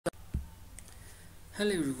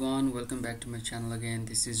Hello everyone, welcome back to my channel again.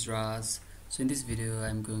 This is Raj. So in this video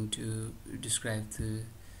I'm going to describe the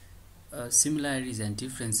similarities and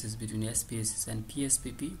differences between SPSS and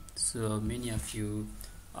PSPP. So many of you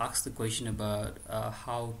asked the question about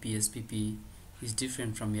how PSPP is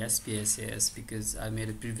different from SPSS, because I made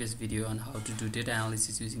a previous video on how to do data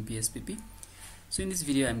analysis using PSPP. So in this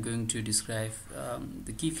video I'm going to describe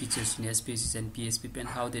the key features in SPSS and PSPP and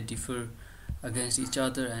how they differ against each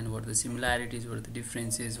other, and what are the similarities, what are the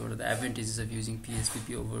differences, what are the advantages of using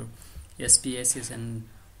PSPP over SPSS, and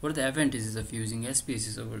what are the advantages of using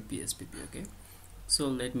SPSS over PSPP. Okay, so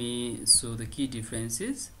let me show the key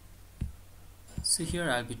differences. So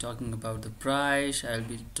here I'll be talking about the price, I'll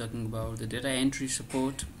be talking about the data entry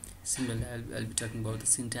support, similarly I'll be talking about the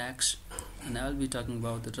syntax, and I'll be talking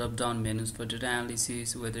about the drop down menus for data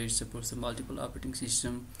analysis, whether it supports the multiple operating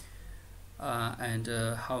system, and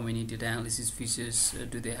how many data analysis features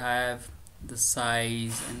do they have, the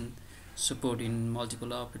size and support in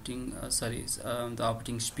multiple operating the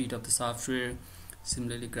operating speed of the software,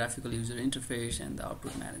 similarly graphical user interface, and the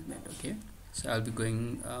output management. Okay, so I'll be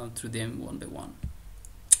going through them one by one.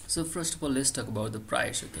 So first of all, let's talk about the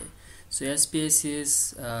price. Okay, so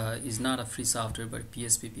SPSS is not a free software, but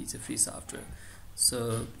PSPP is a free software,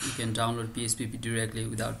 so you can download PSPP directly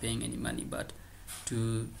without paying any money. But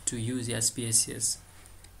to use SPSS,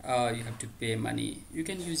 you have to pay money. You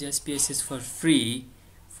can use SPSS for free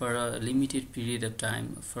for a limited period of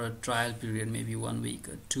time, for a trial period, maybe 1 week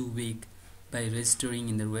or 2 weeks, by registering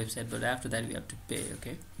in their website, but after that we have to pay.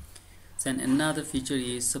 Okay, so another feature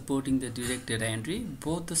is supporting the direct data entry.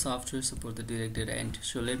 Both the software support the direct data entry.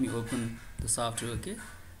 So let me open the software. Okay,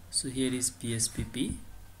 so here is PSPP.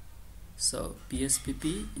 So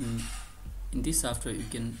PSPP, in this software you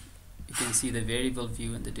can see the variable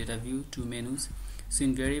view and the data view, two menus. So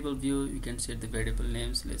in variable view you can set the variable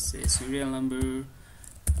names, let's say serial number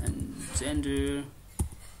and gender,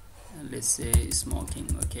 and let's say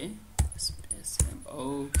smoking. Okay,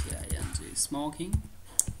 SPSMOKING, smoking.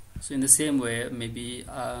 So in the same way, maybe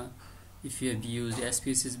if you have used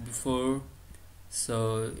SPSS before,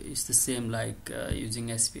 so it's the same like using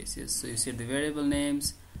SPSS. So you set the variable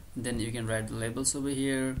names, and then you can write the labels over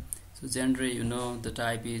here. So gender, you know, the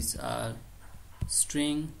type is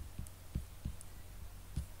string.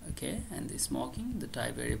 Okay, and the smoking, the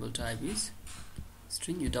type, variable type is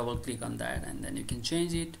string. You double click on that and then you can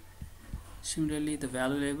change it. Similarly, the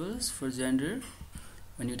value labels for gender,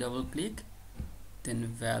 when you double click, then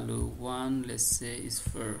value 1, let's say, is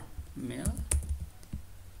for male,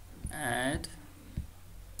 add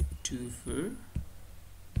 2 for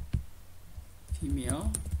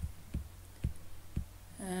female,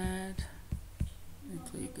 and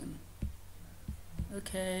click on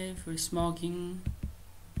OK for smoking.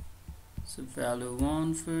 So value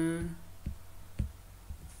 1 for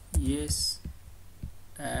yes,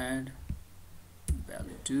 add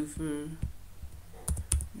value 2 for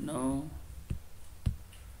no,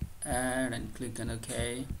 add, and click on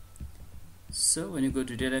OK. So when you go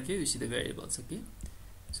to data view, you see the variables. Okay,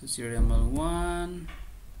 so serial number 1,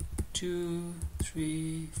 2,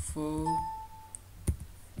 3, 4.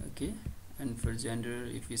 Okay, and for gender,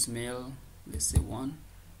 if it's male, let's say 1,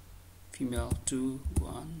 female 2,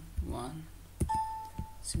 1, 1.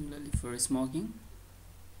 Similarly for smoking,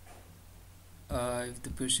 if the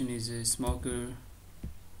person is a smoker,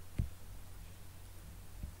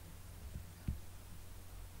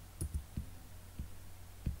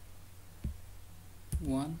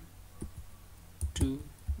 one, 2,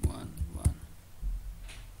 1, 1.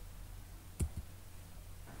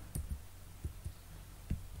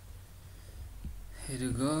 Here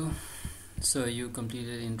you go. So you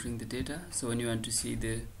completed entering the data. So when you want to see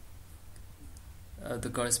the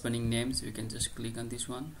corresponding names, you can just click on this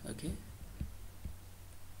one. Okay,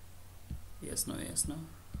 yes, no, yes, no.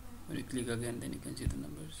 When you click again, then you can see the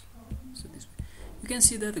numbers. So this way you can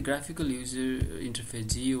see that the graphical user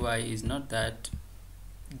interface GUI is not that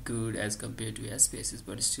good as compared to SPSS,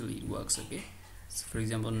 but still it works. Okay, so for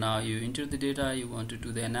example, now you enter the data, you want to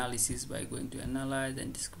do the analysis by going to analyze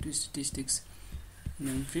and descriptive statistics, and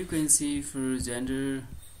then frequency for gender.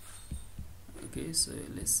 Okay, so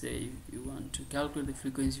let's say you want to calculate the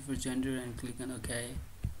frequency for gender and click on OK,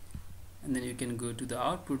 and then you can go to the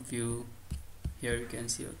output view. Here you can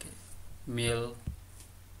see, okay, male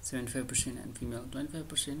 75% and female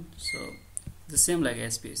 25%. So the same like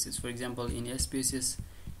SPSS. For example, in SPSS,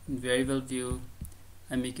 in variable view,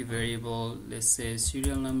 I make a variable, let's say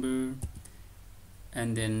serial number,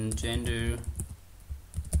 and then gender,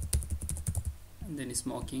 and then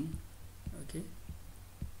smoking. Okay,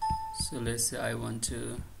 so let's say I want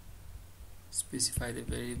to specify the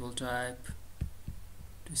variable type,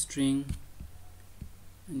 to string,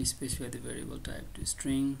 and specify the variable type to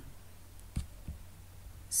string.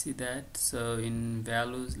 See that? So in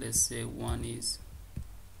values, let's say 1 is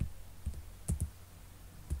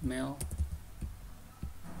male,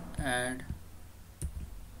 add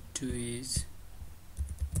 2 is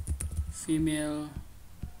female,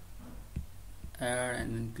 add,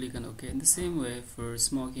 and then click on OK. In the same way for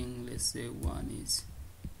smoking, let's say 1 is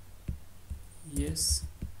yes,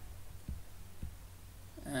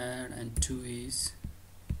 add, and 2 is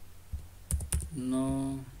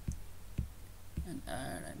no, and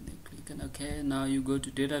add, and then click on OK. Now you go to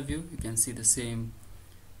data view, you can see the same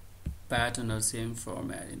pattern or same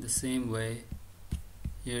format. In the same way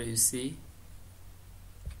here you see,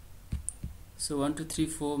 so 1 2 3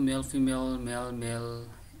 4 male female male male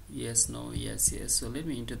yes no yes yes. So let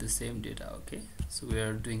me enter the same data. Okay, so we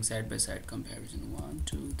are doing side by side comparison. 1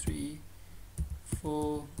 2 3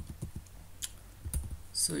 4,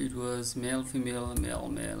 so it was male female male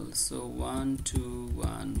male. So 1 2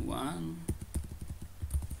 1 1,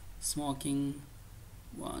 smoking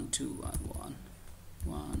 1 2 1 1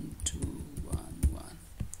 1 2 1 1.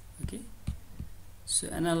 Okay, so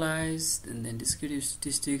analyze, and then descriptive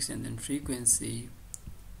statistics, and then frequency,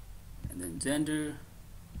 and then gender,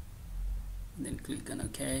 and then click on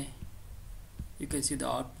OK. You can see the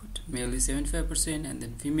output. Male is 75% and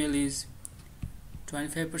then female is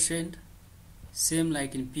 25%. Same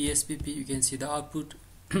like in PSPP, you can see the output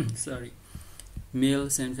sorry, male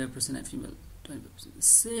 75% and female 25%.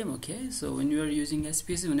 Same. Okay, so when you are using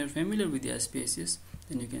SPSS, when you're familiar with the SPSS,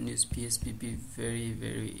 then you can use PSPP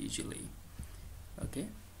very easily. Okay,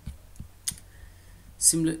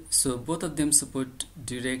 similar. So both of them support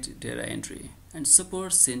direct data entry and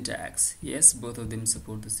support syntax. Yes, both of them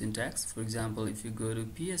support the syntax. For example, if you go to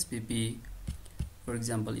PSPP, for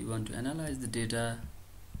example, you want to analyze the data,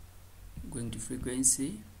 going to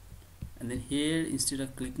frequency, and then here instead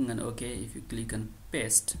of clicking on OK, if you click on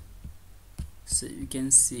paste, so you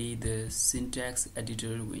can see the syntax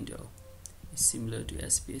editor window is similar to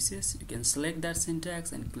SPSS. You can select that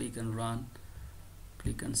syntax and click on run,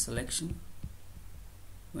 click on selection.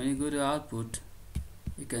 When you go to output,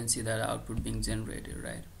 you can see that output being generated,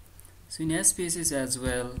 right? So in SPSS as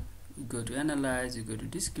well, you go to analyze, you go to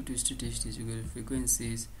descriptive statistics, you go to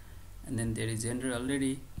frequencies, and then there is gender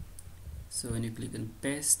already. So when you click on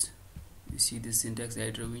paste, you see the syntax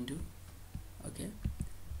editor window. Okay,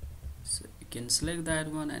 so you can select that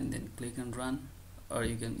one and then click on run, or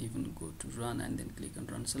you can even go to run and then click on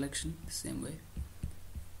run selection, the same way.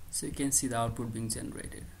 So you can see the output being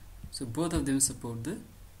generated. So both of them support the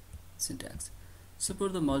syntax.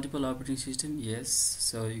 Support the multiple operating system, yes,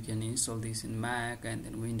 so you can install this in Mac and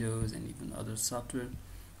then Windows and even other software,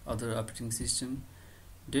 other operating system.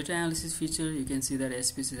 Data analysis feature, you can see that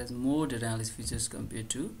SPSS has more data analysis features compared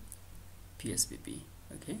to PSPP.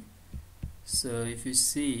 Okay, so if you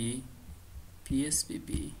see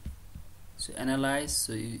PSPP, so analyze,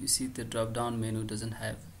 so you see the drop down menu doesn't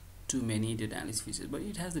have too many data analysis features, but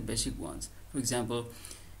it has the basic ones. For example,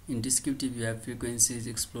 in descriptive you have frequencies,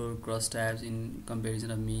 explore, cross tabs. In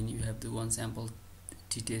comparison of mean, you have the one sample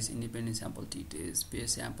t-test, independent sample t-test,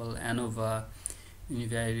 space sample, ANOVA,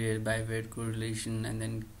 univariate, bivariate correlation, and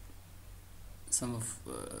then some of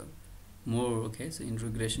more. Okay, so in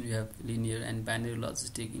regression you have linear and binary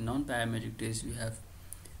logistic. In non-parametric tests you have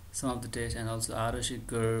some of the tests and also ROC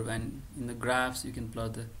curve, and in the graphs you can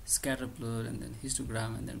plot the scatter plot and then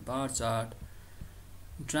histogram and then bar chart.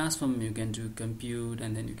 Transform you can do compute,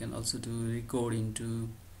 and then you can also do record into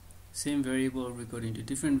same variable, record into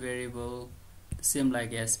different variable, the same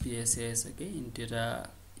like SPSS. Okay, in data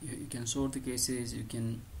you can sort the cases, you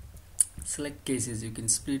can select cases, you can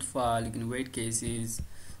split file, you can weight cases.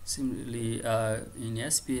 Similarly in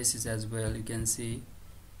SPSS as well, you can see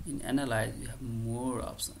in analyze you have more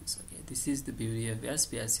options. Okay, this is the beauty of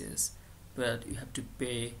SPSS, but you have to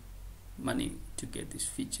pay money to get these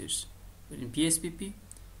features. But in PSPP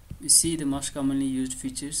you see the most commonly used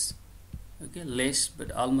features. Okay, less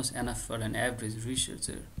but almost enough for an average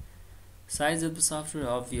researcher. Size of the software,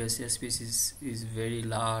 obvious, SPSS is very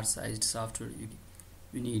large sized software.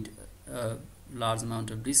 You need a large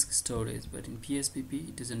amount of disk storage, but in PSPP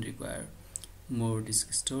it doesn't require more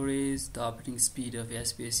disk storage. The operating speed of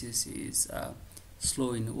SPSS is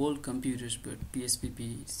slow in old computers, but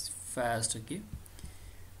PSPP is fast. Okay,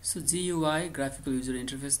 so GUI, graphical user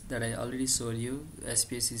interface, that I already showed you.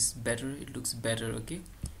 SPSS is better, it looks better. Okay,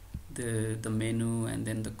 the menu and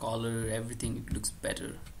then the color, everything, it looks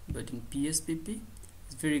better. But in PSPP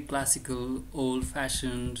it's very classical,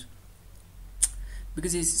 old-fashioned,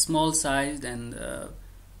 because it's small sized, and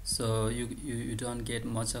so you don't get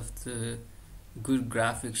much of the good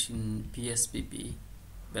graphics in PSPP,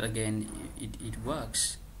 but again it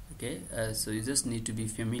works. Okay, so you just need to be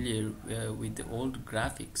familiar with the old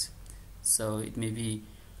graphics. So it may be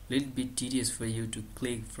a little bit tedious for you to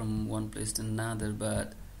click from one place to another,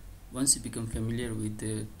 but once you become familiar with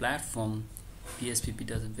the platform, PSPP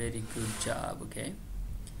does a very good job. Okay,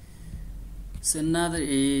 so another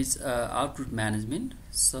is output management.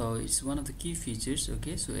 So it's one of the key features.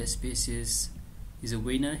 Okay, so SPSS is a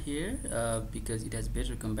winner here because it has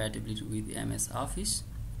better compatibility with MS Office.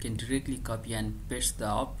 You can directly copy and paste the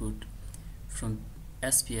output from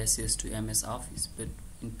SPSS to MS Office, but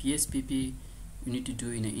in PSPP you need to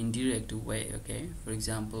do in an indirect way. Okay, for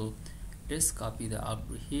example, let's copy the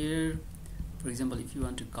output here. For example, if you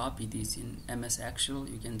want to copy this in MS Excel,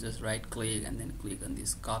 you can just right click and then click on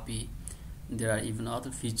this copy. There are even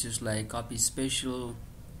other features like copy special,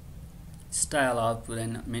 style output,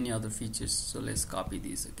 and many other features. So let's copy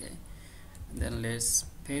this. Okay, and then let's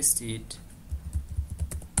paste it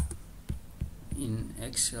in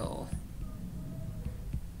Excel.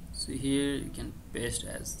 So here you can paste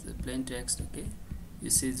as the plain text. Okay, you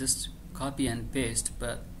see, just copy and paste.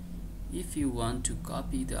 But if you want to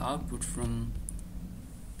copy the output from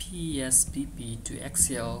PSPP to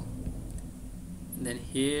Excel, then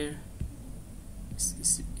here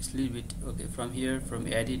it's a little bit okay. From here, from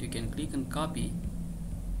edit, you can click on copy.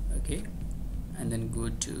 Okay, and then go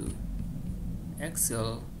to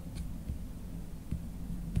Excel.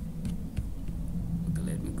 Okay,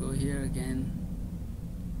 let me go here again.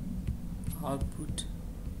 Output,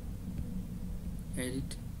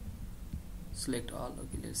 edit, select all.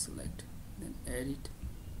 Okay, let's select, then edit,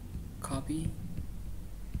 copy,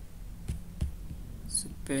 so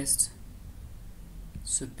paste,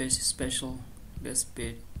 so paste special, let's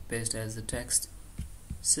paste as the text.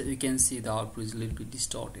 So you can see the output is a little bit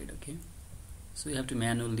distorted. Okay, so you have to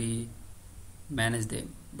manually manage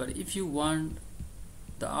them. But if you want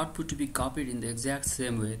the output to be copied in the exact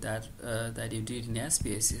same way that that you did in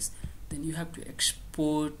SPSS, then you have to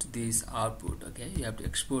export this output. Okay, you have to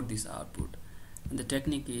export this output, and the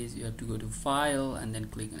technique is you have to go to file and then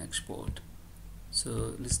click on export.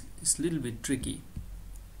 So it's a little bit tricky.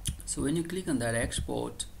 So when you click on that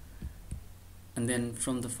export, and then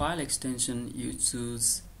from the file extension you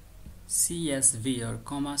choose CSV or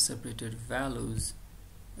comma separated values.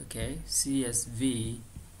 Okay, CSV,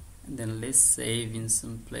 and then let's save in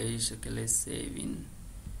some place. Okay, let's save in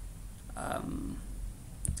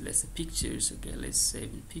let's say pictures. Okay, let's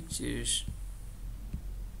save in pictures,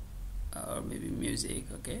 or maybe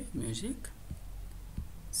music. Okay, music.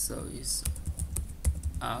 So it's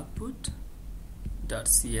output.csv,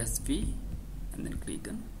 and then click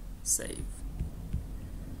on save.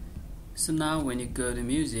 So now when you go to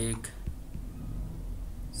music,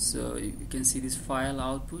 so you can see this file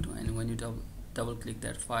output, and when you double click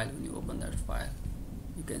that file, when you open that file,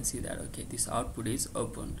 you can see that okay, this output is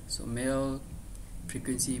opened. So male,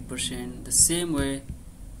 frequency, percent, the same way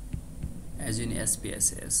as in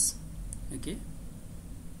SPSS. Okay,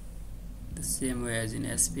 the same way as in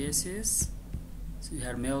SPSS. So you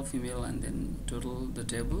have male, female, and then total the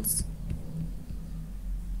tables,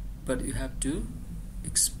 but you have to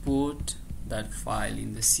export that file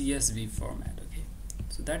in the CSV format. Okay,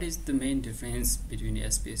 so that is the main difference between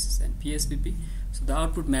SPSS and PSPP. So the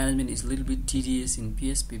output management is a little bit tedious in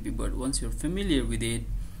PSPP, but once you're familiar with it,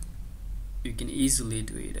 you can easily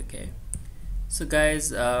do it. Okay, so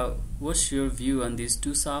guys, what's your view on these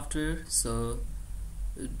two software? So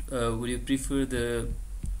would you prefer the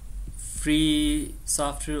free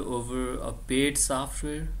software over a paid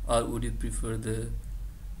software, or would you prefer the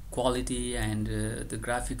quality and the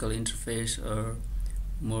graphical interface or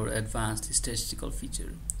more advanced statistical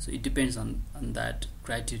feature? So it depends on that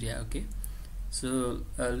criteria. Okay, so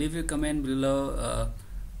leave a comment below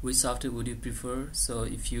which software would you prefer. So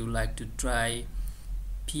if you like to try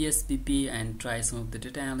PSPP and try some of the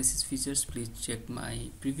data analysis features, please check my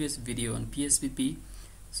previous video on PSPP.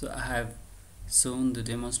 So I have shown the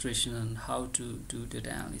demonstration on how to do data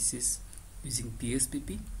analysis using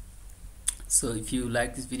PSPP. So if you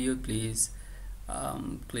like this video, please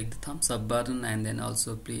click the thumbs up button, and then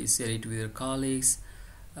also please share it with your colleagues,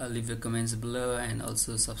 leave your comments below, and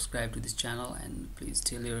also subscribe to this channel, and please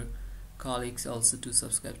tell your colleagues also to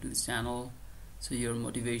subscribe to this channel. So your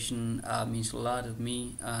motivation means a lot of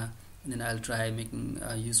me, and then I'll try making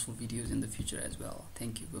useful videos in the future as well.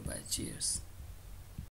 Thank you. Bye bye. Cheers.